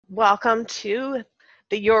Welcome to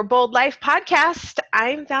the Your Bold Life podcast.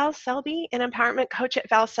 I'm Val Selby, an empowerment coach at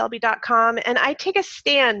valselby.com, and I take a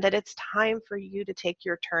stand that it's time for you to take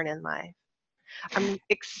your turn in life. I'm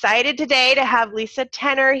excited today to have Lisa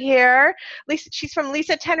Tenner here. She's from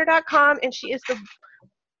lisatenner.com, and she is the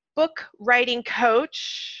book writing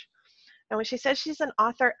coach. And when she says she's an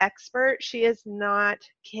author expert, she is not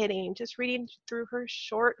kidding. Just reading through her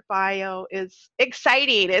short bio is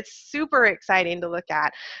exciting. It's super exciting to look at.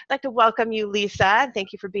 I'd like to welcome you, Lisa.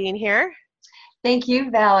 Thank you for being here. Thank you,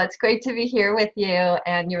 Val. It's great to be here with you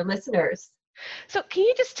and your listeners. So can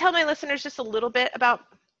you just tell my listeners just a little bit about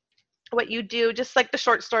what you do, just like the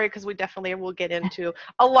short story, because we definitely will get into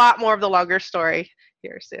a lot more of the longer story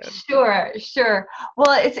here soon. Sure.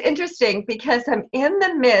 Well, it's interesting because I'm in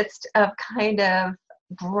the midst of kind of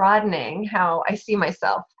broadening how I see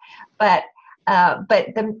myself. But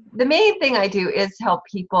the main thing I do is help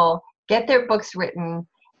people get their books written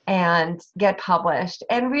and get published,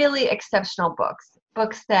 and really exceptional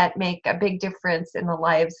books that make a big difference in the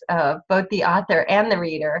lives of both the author and the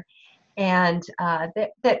reader, and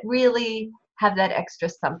that really have that extra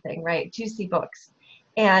something, right? Juicy books.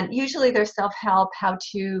 And usually they're self-help,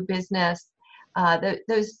 how-to, business.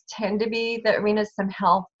 Those tend to be the arenas, some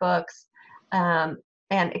health books, and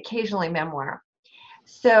occasionally memoir.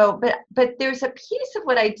 So, but there's a piece of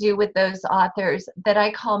what I do with those authors that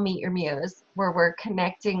I call Meet Your Muse, where we're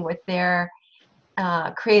connecting with their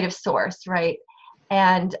creative source, right?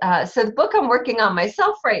 And so the book I'm working on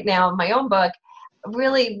myself right now, my own book,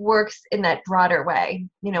 really works in that broader way,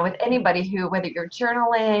 with anybody who, whether you're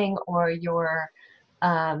journaling or you're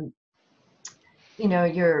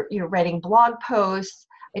writing blog posts,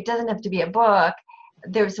 it doesn't have to be a book.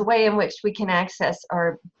 There's a way in which we can access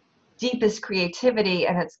our deepest creativity,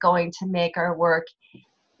 and it's going to make our work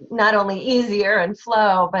not only easier and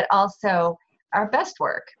flow, but also our best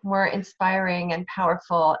work, more inspiring and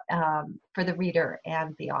powerful for the reader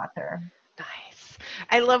and the author. Nice.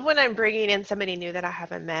 I love when I'm bringing in somebody new that I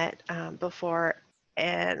haven't met before,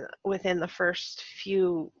 and within the first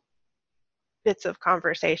few bits of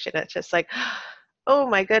conversation, it's just like, oh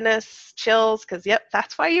my goodness, chills, because yep,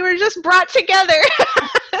 that's why you were just brought together.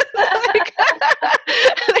 There's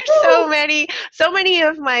so many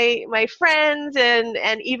of my friends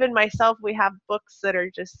and even myself, we have books that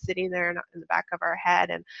are just sitting there in the back of our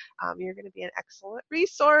head, and you're going to be an excellent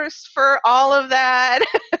resource for all of that.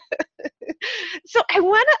 So I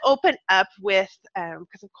want to open up with,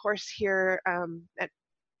 because of course here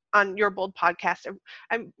on Your Bold podcast,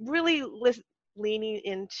 I'm really leaning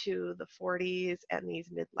into the 40s and these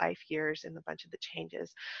midlife years and a bunch of the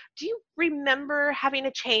changes. Do you remember having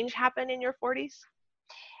a change happen in your 40s?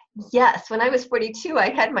 Yes, when I was 42, I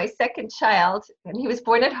had my second child, and he was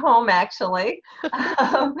born at home, actually.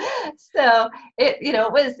 So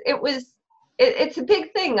it's a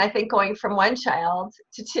big thing, I think, going from one child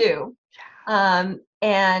to two. And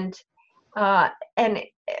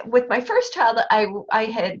with my first child, I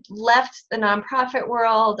had left the nonprofit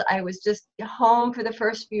world. I was just home for the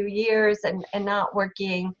first few years and not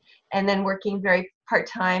working, and then working very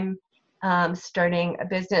part-time, starting a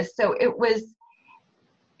business. So it was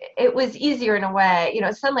easier in a way.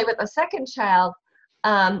 Suddenly with the second child,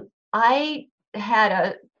 I had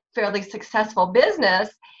a fairly successful business.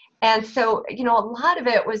 And so, a lot of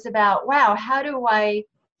it was about, wow, how do I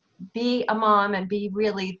be a mom and be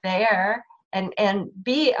really there and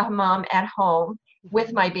be a mom at home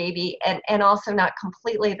with my baby, and also not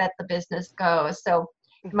completely let the business go. So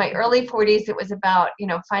in my early 40s, it was about,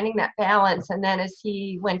 finding that balance. And then as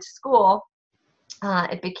he went to school,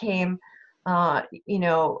 it became,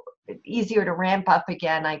 easier to ramp up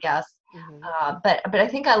again, I guess. But I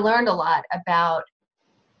think I learned a lot about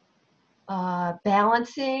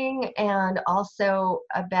balancing, and also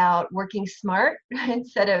about working smart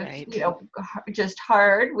instead of just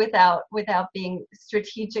hard, without being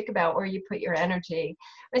strategic about where you put your energy,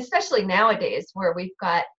 especially nowadays where we've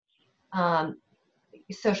got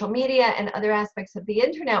social media and other aspects of the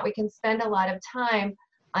internet. We can spend a lot of time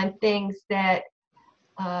on things that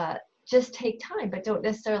just take time but don't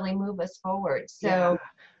necessarily move us forward. So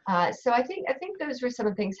so I think those were some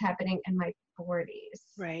of the things happening in my 40s.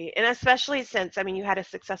 Right. And especially since, you had a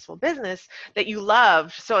successful business that you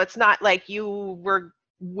loved. So it's not like you were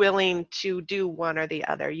willing to do one or the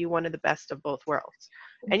other. You wanted the best of both worlds.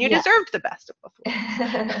 And you deserved the best of both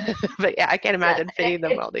worlds. But yeah, I can't imagine fitting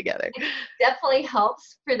them all together. It definitely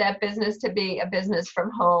helps for that business to be a business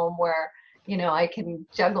from home, where I can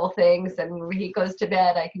juggle things, and when he goes to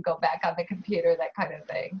bed, I can go back on the computer, that kind of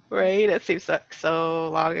thing. Right. It seems like so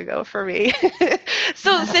long ago for me.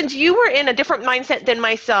 So since you were in a different mindset than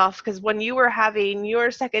myself, because when you were having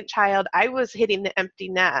your second child, I was hitting the empty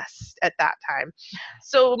nest at that time.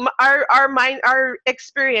 So our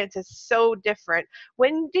experience is so different.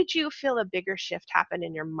 When did you feel a bigger shift happen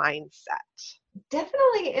in your mindset?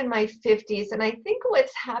 Definitely in my 50s. And I think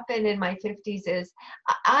what's happened in my 50s is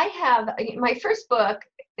I have my first book,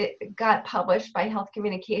 it got published by Health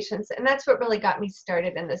Communications, and that's what really got me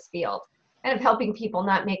started in this field, kind of helping people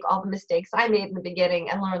not make all the mistakes I made in the beginning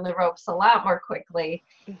and learn the ropes a lot more quickly,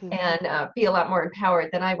 Mm-hmm. and be a lot more empowered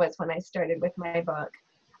than I was when I started with my book.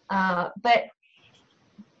 But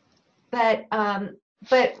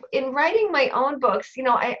in writing my own books,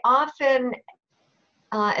 I often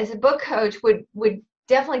as a book coach would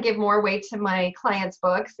definitely give more weight to my clients'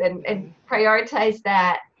 books and prioritize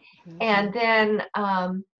that. Mm-hmm. And then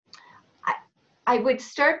I would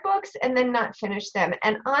start books and then not finish them.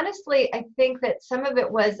 And honestly, I think that some of it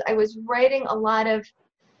was I was writing a lot of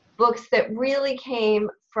books that really came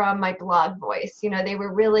from my blog voice. They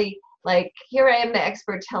were really like, here I am, the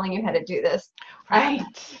expert telling you how to do this. Right.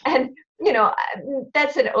 And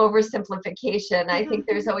that's an oversimplification. I think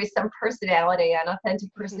there's always some personality and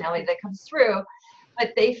authentic personality that comes through,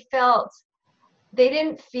 but they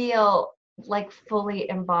didn't feel like fully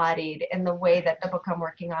embodied in the way that the book I'm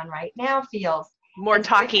working on right now feels. More And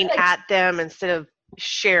so I feel talking like, at them instead of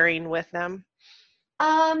sharing with them.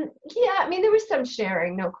 yeah, I mean, there was some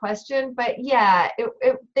sharing, no question, but yeah,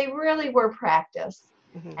 they really were practice.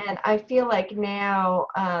 Mm-hmm. And I feel like now,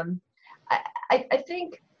 I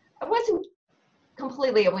think I wasn't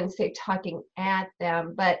completely, I wouldn't say talking at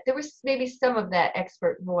them, but there was maybe some of that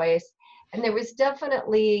expert voice. And there was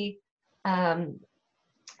definitely, I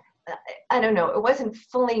don't know, it wasn't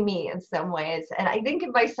fully me in some ways. And I didn't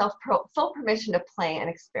give myself full permission to play and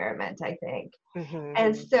experiment, I think. Mm-hmm.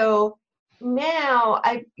 And so now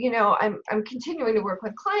I'm continuing to work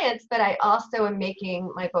with clients, but I also am making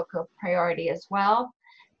my book a priority as well.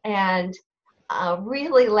 And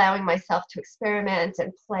really allowing myself to experiment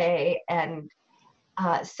and play. And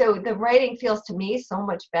so the writing feels to me so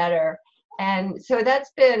much better. And so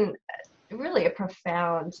that's been really a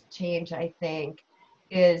profound change, I think,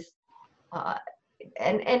 is,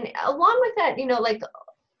 and along with that, like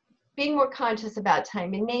being more conscious about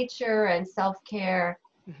time in nature and self-care.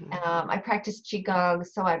 Mm-hmm. I practice Qigong,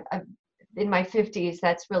 so I've in my 50s,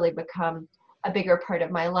 that's really become a bigger part of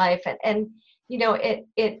my life. And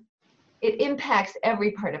it impacts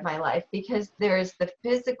every part of my life, because there's the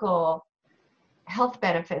physical health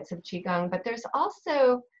benefits of Qigong, but there's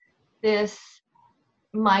also this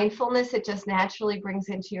mindfulness it just naturally brings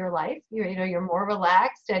into your life. You're more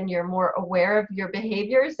relaxed and you're more aware of your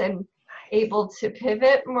behaviors and able to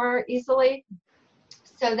pivot more easily.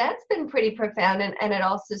 So that's been pretty profound, and it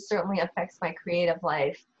also certainly affects my creative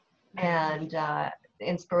life and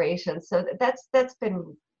inspiration. So that's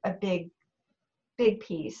been a big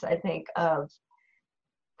piece, I think, of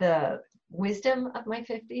the wisdom of my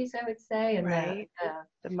 50s, I would say. And right.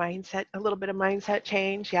 The mindset, a little bit of mindset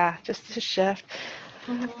change. Yeah, just to shift.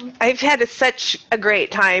 Mm-hmm. I've had such a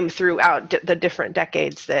great time throughout the different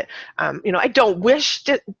decades that, I don't wish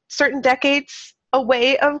certain decades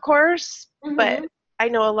away, of course, but I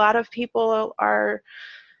know a lot of people are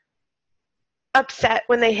upset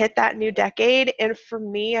when they hit that new decade. And for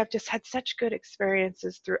me, I've just had such good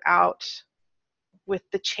experiences throughout with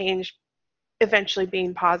the change eventually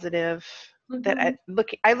being positive, that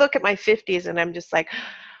I look at my 50s and I'm just like,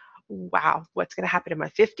 wow, what's going to happen in my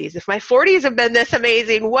 50s? If my 40s have been this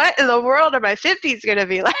amazing, what in the world are my 50s going to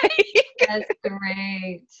be like? That's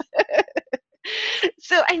great.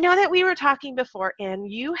 So I know that we were talking before, and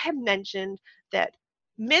you had mentioned that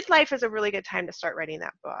midlife is a really good time to start writing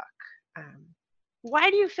that book.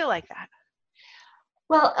 Why do you feel like that?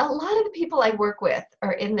 Well, a lot of the people I work with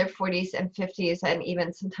are in their 40s and 50s, and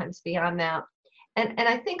even sometimes beyond that. And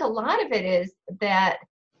I think a lot of it is that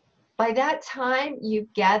by that time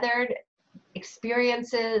you've gathered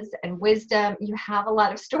experiences and wisdom. You have a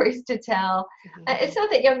lot of stories to tell. It's not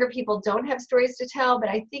that younger people don't have stories to tell, but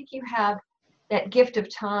I think you have that gift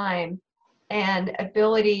of time and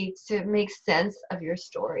ability to make sense of your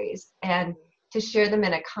stories and to share them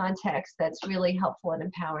in a context that's really helpful and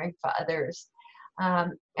empowering for others.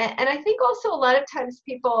 And I think also a lot of times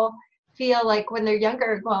people feel like when they're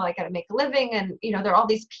younger, well, I got to make a living, and there are all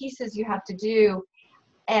these pieces you have to do.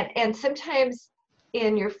 And sometimes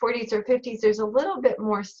in your 40s or 50s, there's a little bit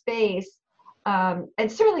more space,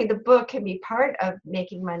 and certainly the book can be part of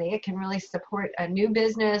making money. It can really support a new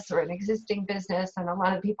business or an existing business, and a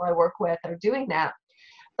lot of the people I work with are doing that.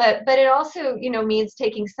 But it also, means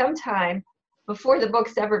taking some time before the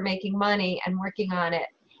book's ever making money and working on it.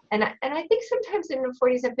 And I think sometimes in the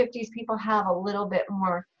 40s and 50s, people have a little bit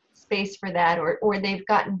more space for that, or they've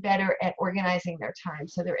gotten better at organizing their time,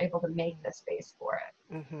 so they're able to make the space for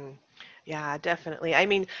it. Mm-hmm. Yeah, definitely. I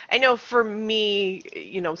mean, I know for me,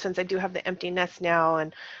 since I do have the empty nest now,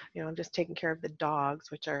 and I'm just taking care of the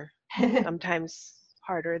dogs, which are sometimes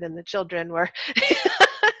harder than the children, where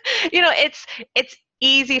it's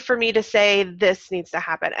easy for me to say this needs to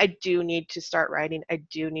happen. I do need to start writing. I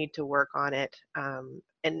do need to work on it.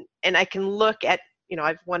 And I can look at,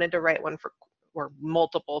 I've wanted to write one or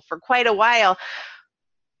multiple for quite a while,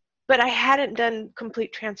 but I hadn't done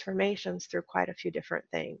complete transformations through quite a few different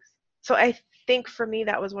things. So I think for me,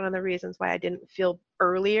 that was one of the reasons why I didn't feel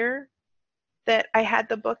earlier that I had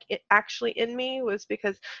the book actually in me, was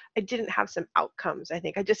because I didn't have some outcomes. I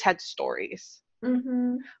think I just had stories,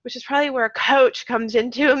 Mm-hmm. which is probably where a coach comes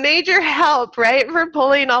into a major help, right? For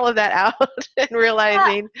pulling all of that out and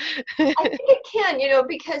realizing. Yeah, I think it can,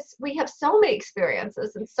 because we have so many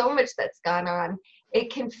experiences and so much that's gone on.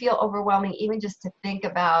 It can feel overwhelming even just to think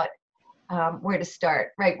about where to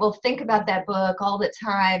start, right? We'll think about that book all the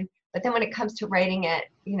time, but then when it comes to writing it,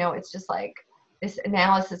 it's just like this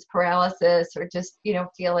analysis paralysis, or just,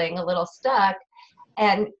 feeling a little stuck.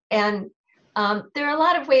 And there are a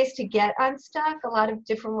lot of ways to get unstuck, a lot of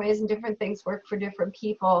different ways, and different things work for different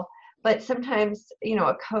people. But sometimes,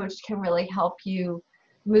 a coach can really help you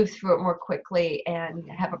move through it more quickly and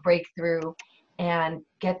have a breakthrough and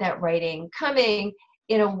get that writing coming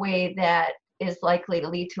in a way that is likely to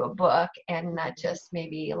lead to a book, and not just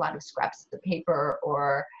maybe a lot of scraps of paper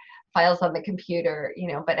or files on the computer,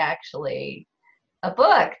 but actually a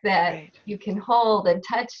book that Right. you can hold and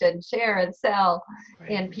touch and share and sell,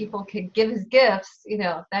 Right. and people can give as gifts,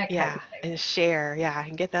 that kind of thing. And share,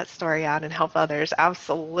 and get that story out and help others.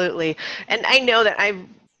 Absolutely. And I know that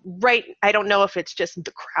I don't know if it's just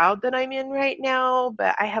the crowd that I'm in right now,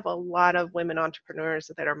 but I have a lot of women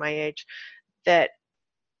entrepreneurs that are my age that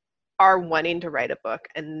are wanting to write a book,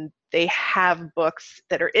 and they have books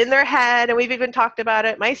that are in their head, and we've even talked about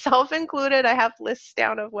it, myself included. I have lists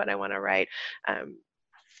down of what I want to write.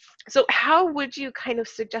 So how would you kind of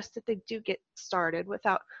suggest that they do get started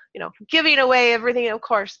without, giving away everything, of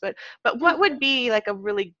course, but what would be like a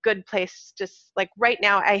really good place? Just like right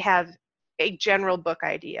now, I have a general book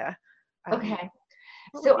idea. Okay.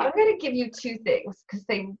 So I'm going to give you two things because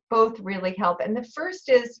they both really help. And the first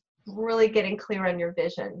is really getting clear on your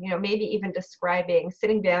vision, maybe even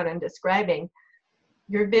sitting down and describing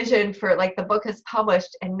your vision for, like, the book is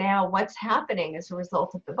published and now what's happening as a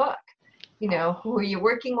result of the book. Who are you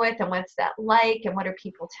working with, and what's that like, and what are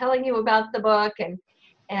people telling you about the book,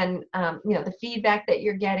 and the feedback that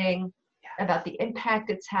you're getting about the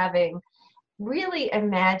impact it's having. Really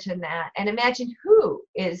imagine that, and imagine who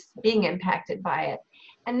is being impacted by it.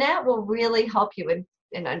 And that will really help you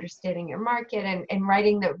in understanding your market and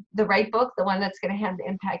writing the right book, the one that's going to have the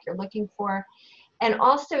impact you're looking for. And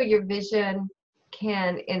also your vision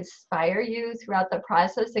can inspire you throughout the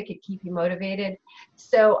process. It could keep you motivated.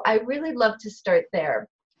 So I really love to start there.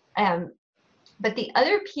 But the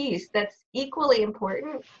other piece that's equally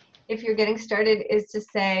important if you're getting started is to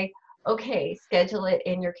say, okay, schedule it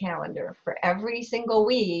in your calendar for every single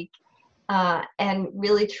week, and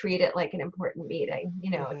really treat it like an important meeting.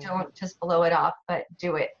 Don't just blow it off, but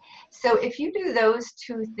do it. So if you do those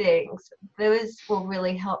two things, those will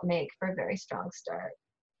really help make for a very strong start.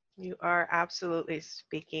 You are absolutely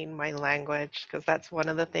speaking my language, because that's one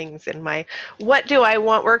of the things in my What Do I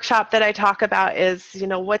Want workshop that I talk about is,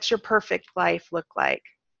 what's your perfect life look like?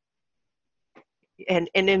 And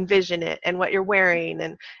envision it, and what you're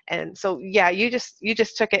wearing. And so, you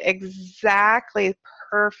just took it exactly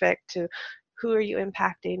perfect to who are you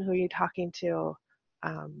impacting, who are you talking to.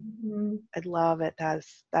 I love it. That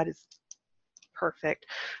is perfect.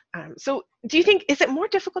 So do you think, is it more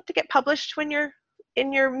difficult to get published when you're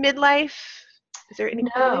in your midlife? Is there any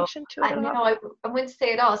correlation to it at all? No, I wouldn't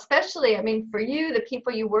say at all. Especially, for you, the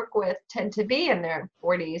people you work with tend to be in their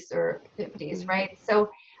 40s or 50s, right? So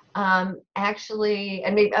actually,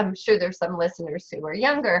 and maybe, I'm sure there's some listeners who are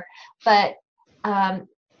younger, but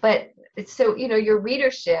so, your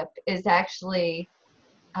readership is actually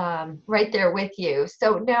right there with you.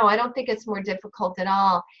 So no, I don't think it's more difficult at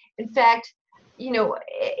all. In fact,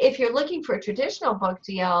 if you're looking for a traditional book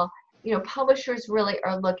deal, publishers really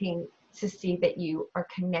are looking to see that you are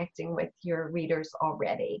connecting with your readers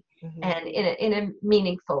already, and in a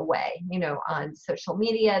meaningful way, on social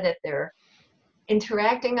media, that they're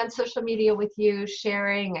interacting on social media with you,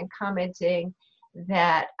 sharing and commenting,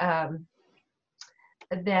 that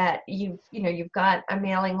that you've got a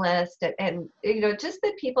mailing list, and just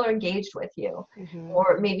that people are engaged with you.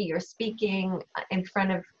 Or maybe you're speaking in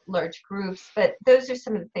front of large groups. But those are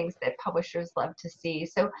some of the things that publishers love to see.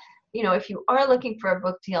 So if you are looking for a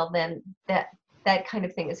book deal, then that kind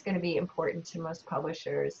of thing is going to be important to most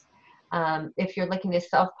publishers. If you're looking to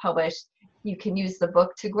self-publish, you can use the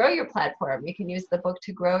book to grow your platform. You can use the book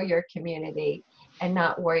to grow your community and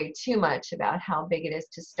not worry too much about how big it is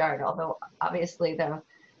to start. Although obviously the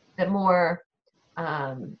more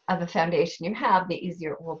of a foundation you have, the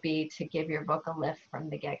easier it will be to give your book a lift from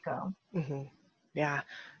the get-go. Yeah.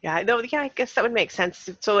 I guess that would make sense.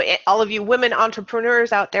 So all of you women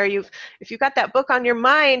entrepreneurs out there, if you got that book on your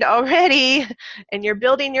mind already and you're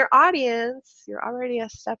building your audience, you're already a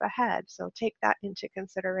step ahead. So take that into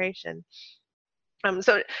consideration.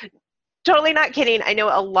 So totally not kidding. I know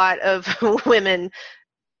a lot of women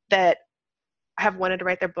that have wanted to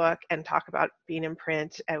write their book and talk about being in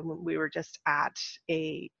print. And we were just at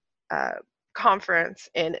a conference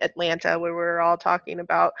in Atlanta where we were all talking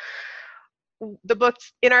about the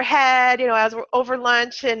books in our head, as we're over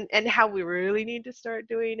lunch, and how we really need to start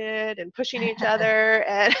doing it and pushing each other.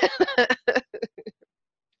 And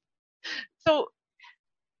so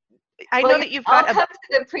I know that you've got I'll come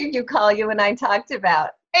to the preview call you and I talked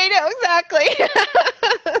about. I know, exactly.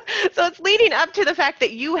 So it's leading up to the fact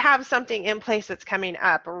that you have something in place that's coming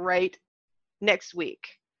up right next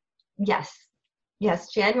week. Yes,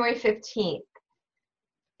 January 15th.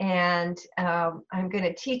 And I'm going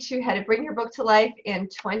to teach you how to bring your book to life in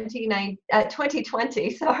 2020.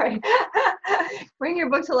 Sorry. Bring your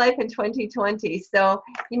book to life in 2020. So,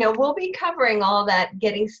 we'll be covering all that,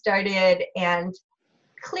 getting started and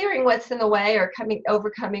clearing what's in the way, or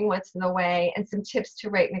overcoming what's in the way, and some tips to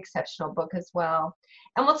write an exceptional book as well.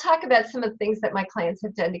 And we'll talk about some of the things that my clients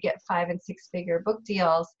have done to get 5- and 6-figure book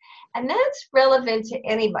deals. And that's relevant to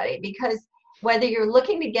anybody, because whether you're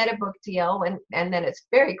looking to get a book deal, and then it's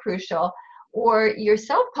very crucial, or you're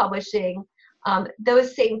self-publishing,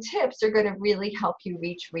 those same tips are going to really help you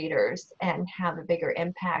reach readers and have a bigger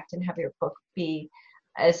impact and have your book be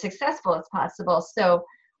as successful as possible. So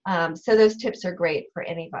those tips are great for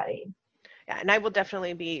anybody. Yeah, and I will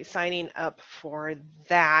definitely be signing up for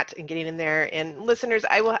that and getting in there. And listeners,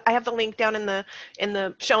 I have the link down in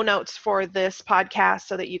the show notes for this podcast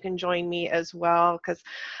so that you can join me as well, because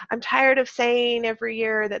I'm tired of saying every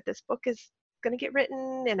year that this book is going to get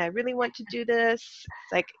written and I really want to do this. It's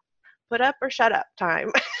like, put up or shut up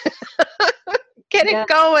time. Get it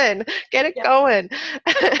going.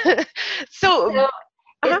 So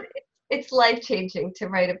it's life-changing to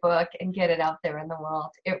write a book and get it out there in the world.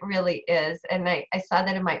 It really is. And I saw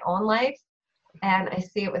that in my own life, and I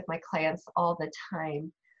see it with my clients all the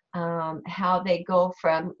time, how they go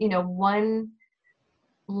from, one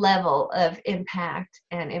level of impact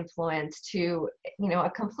and influence to, a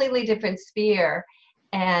completely different sphere.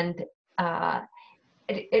 And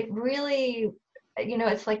it really,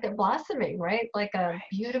 it's like they're blossoming, right? Like a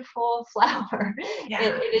beautiful flower.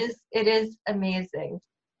 Yeah. It is amazing.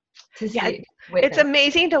 It's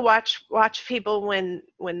amazing to watch people when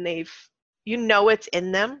they've, it's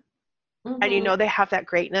in them, and they have that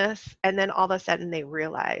greatness, and then all of a sudden they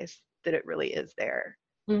realize that it really is there.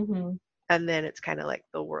 And then it's kind of like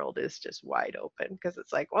the world is just wide open, because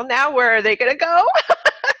it's like, well, now where are they going to go?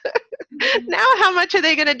 Now how much are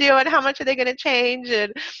they going to do, and how much are they going to change,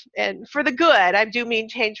 and for the good. I do mean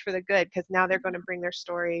change for the good, because now they're going to bring their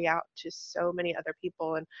story out to so many other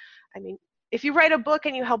people. And I mean, if you write a book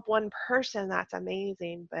and you help one person, that's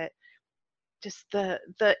amazing. But just the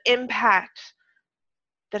impact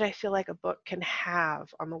that I feel like a book can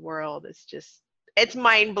have on the world is just, it's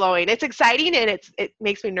mind blowing. It's exciting, and it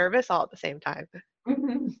makes me nervous all at the same time.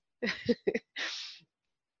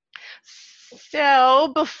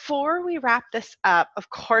 So before we wrap this up, of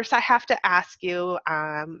course, I have to ask you,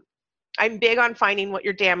 I'm big on finding what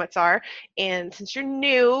your dammits are. And since you're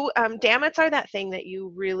new, dammits are that thing that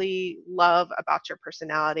you really love about your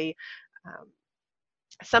personality.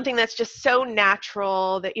 Something that's just so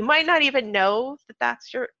natural that you might not even know that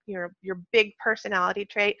that's your big personality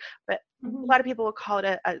trait, but a lot of people will call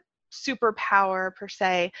it a superpower per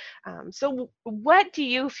se. So what do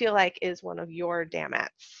you feel like is one of your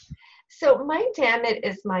dammits? So my dammit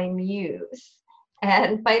is my muse.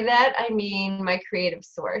 And by that, I mean my creative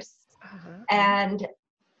source. And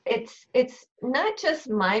it's not just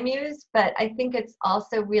my muse, but I think it's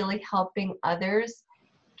also really helping others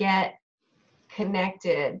get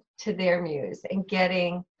connected to their muse and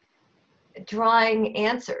drawing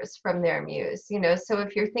answers from their muse. So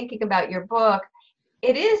if you're thinking about your book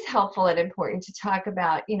it is helpful and important to talk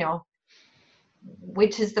about, you know,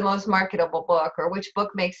 which is the most marketable book or which book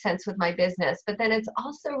makes sense with my business. But then it's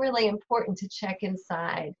also really important to check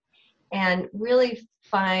inside and really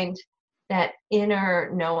find that inner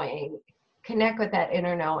knowing, connect with that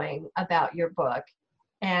inner knowing about your book.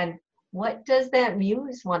 And what does that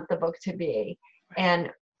muse want the book to be?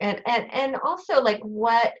 And also, like,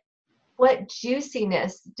 what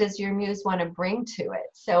juiciness does your muse want to bring to it?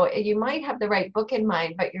 So you might have the right book in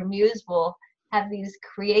mind, but your muse will have these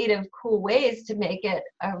creative, cool ways to make it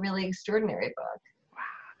a really extraordinary book.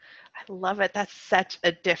 I love it. That's such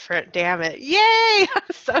a different damn it. Yay! I'm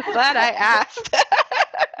so glad I asked.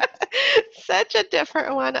 Such a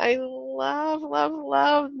different one. I love, love,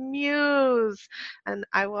 love Muse. And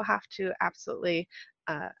I will have to absolutely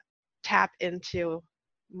tap into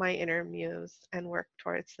my inner muse and work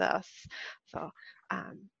towards this. So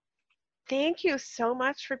thank you so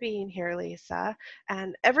much for being here, Lisa.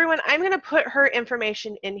 And everyone, I'm going to put her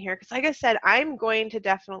information in here because, like I said, I'm going to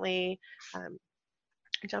definitely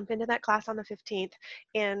jump into that class on the 15th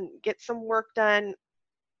and get some work done.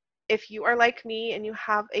 If you are like me and you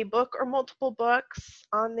have a book or multiple books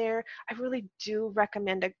on there, I really do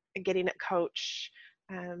recommend getting a coach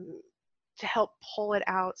to help pull it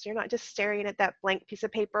out. So you're not just staring at that blank piece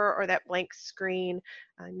of paper or that blank screen.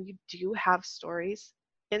 You do have stories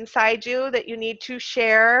inside you that you need to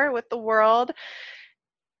share with the world.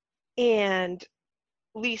 And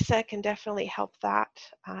Lisa can definitely help that.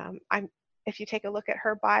 If you take a look at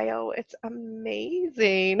her bio, it's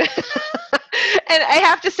amazing. And I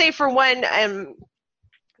have to say, for one,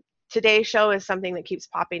 Today's Show is something that keeps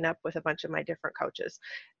popping up with a bunch of my different coaches.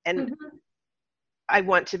 And I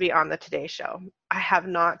want to be on the Today Show. I have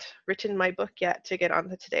not written my book yet to get on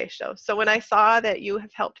the Today Show. So when I saw that you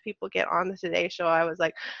have helped people get on the Today Show, I was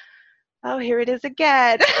like, oh, here it is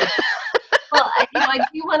again. Well, I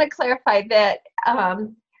do want to clarify that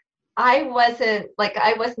I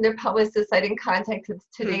wasn't a publicist. I didn't contact the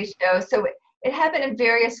Today Show. So it happened in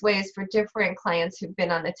various ways for different clients who've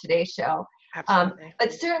been on the Today Show.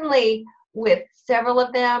 But certainly with several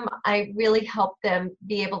of them, I really helped them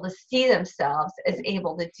be able to see themselves as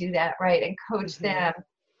able to do that, right? And coach them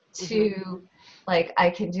to, like, I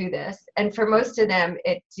can do this. And for most of them,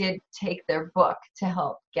 it did take their book to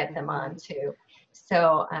help get them on too.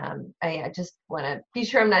 So I just want to be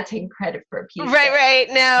sure I'm not taking credit for a piece. Right.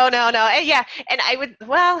 No. And yeah. And I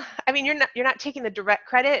mean, you're not taking the direct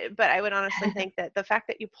credit, but I would honestly think that the fact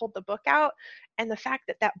that you pulled the book out and the fact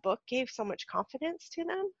that that book gave so much confidence to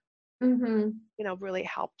them, really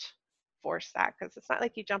helped force that, because it's not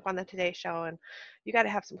like you jump on the Today Show and you got to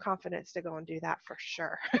have some confidence to go and do that for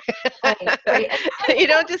sure. Right. You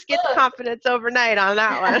don't just get the confidence overnight on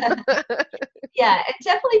that one. Yeah, and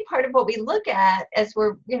definitely part of what we look at as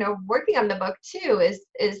we're, working on the book too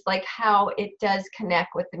is like how it does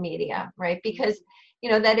connect with the media, right? Because,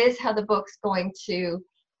 that is how the book's going to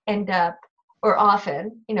end up, or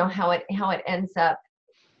often, how it ends up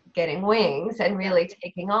getting wings and really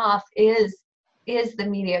taking off is the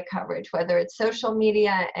media coverage, whether it's social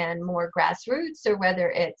media and more grassroots or whether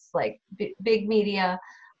it's like big media.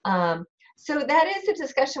 So that is a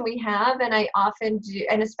discussion we have, and I often do,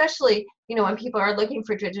 and especially, when people are looking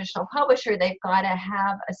for traditional publisher, they've got to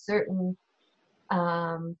have a certain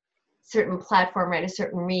platform, right, a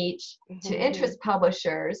certain reach to interest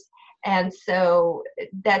publishers, and so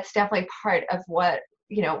that's definitely part of what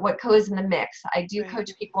goes in the mix. I do coach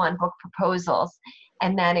people on book proposals,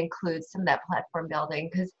 and that includes some of that platform building,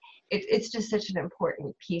 because it's just such an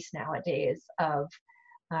important piece nowadays of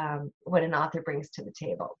what an author brings to the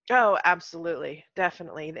table. Oh, absolutely.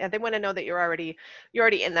 Definitely. And they want to know that you're already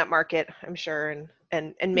in that market, I'm sure,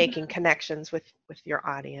 and making connections with your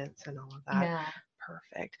audience and all of that. Yeah.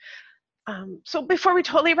 Perfect. So before we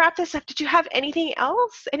totally wrap this up, did you have anything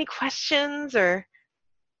else? Any questions or?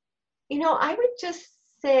 I would just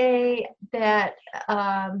say that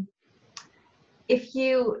if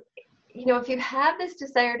you have this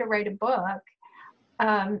desire to write a book,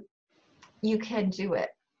 you can do it,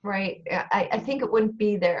 right? I think it wouldn't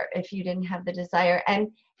be there if you didn't have the desire. And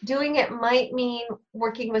doing it might mean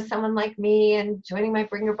working with someone like me and joining my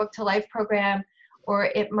Bring Your Book to Life program, or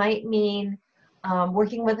it might mean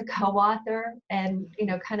working with a co-author and,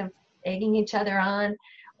 kind of egging each other on,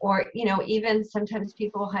 or, even sometimes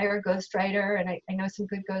people hire a ghostwriter, and I know some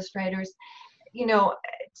good ghostwriters,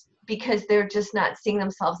 because they're just not seeing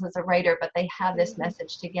themselves as a writer, but they have this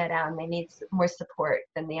message to get out and they need more support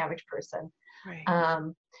than the average person. Right.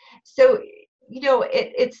 So,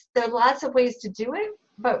 there are lots of ways to do it,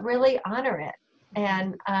 but really honor it.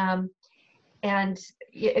 And And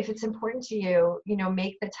if it's important to you,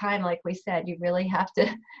 make the time. Like we said, you really have to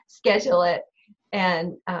schedule it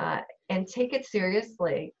and take it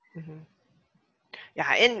seriously. Mm-hmm.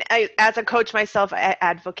 Yeah, and as a coach myself, I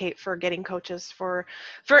advocate for getting coaches for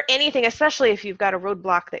anything, especially if you've got a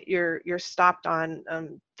roadblock that you're stopped on.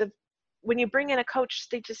 When you bring in a coach,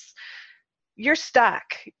 you're stuck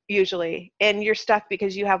usually, and you're stuck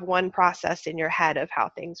because you have one process in your head of how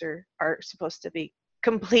things are supposed to be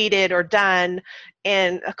completed or done,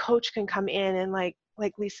 and a coach can come in and like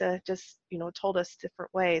Lisa just told us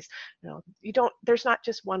different ways. There's not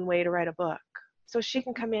just one way to write a book, so she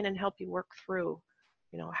can come in and help you work through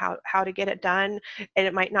how to get it done, and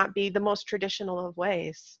it might not be the most traditional of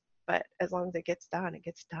ways, but as long as it gets done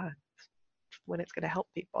when it's going to help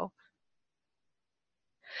people.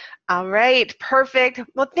 All right, perfect.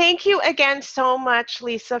 Well, thank you again so much,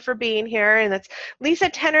 Lisa, for being here. And that's Lisa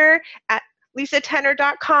Tenner at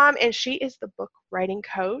lisatenner.com, and she is the book writing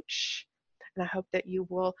coach. And I hope that you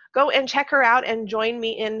will go and check her out and join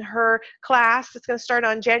me in her class. It's going to start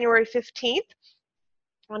on January 15th.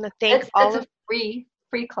 I want to thank all of a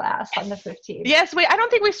free class on the 15th. Yes, I don't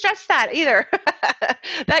think we stressed that either.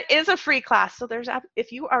 That is a free class. So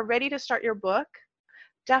if you are ready to start your book,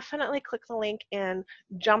 definitely click the link and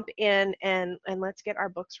jump in and let's get our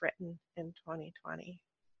books written in 2020.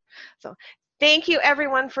 So thank you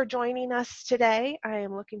everyone for joining us today. I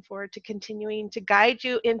am looking forward to continuing to guide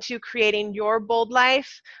you into creating your bold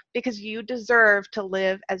life, because you deserve to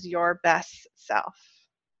live as your best self.